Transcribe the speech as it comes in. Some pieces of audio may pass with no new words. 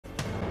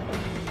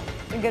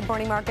Good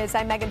morning, Marcus.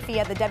 I'm Megan Fee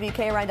at the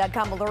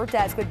WKRN.com alert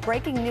desk with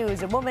breaking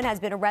news. A woman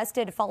has been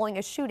arrested following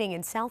a shooting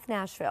in South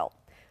Nashville.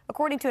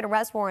 According to an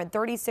arrest warrant,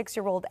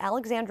 36-year-old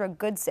Alexandra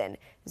Goodson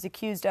is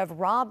accused of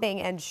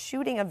robbing and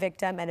shooting a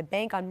victim at a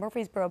bank on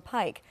Murfreesboro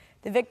Pike.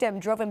 The victim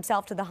drove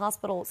himself to the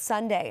hospital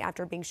Sunday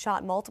after being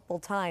shot multiple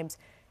times.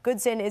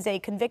 Goodson is a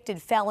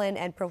convicted felon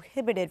and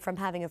prohibited from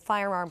having a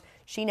firearm.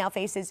 She now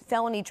faces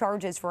felony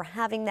charges for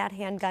having that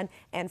handgun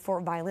and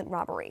for violent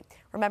robbery.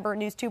 Remember,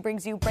 News 2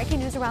 brings you breaking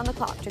news around the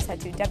clock. Just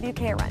head to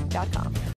WKRN.com.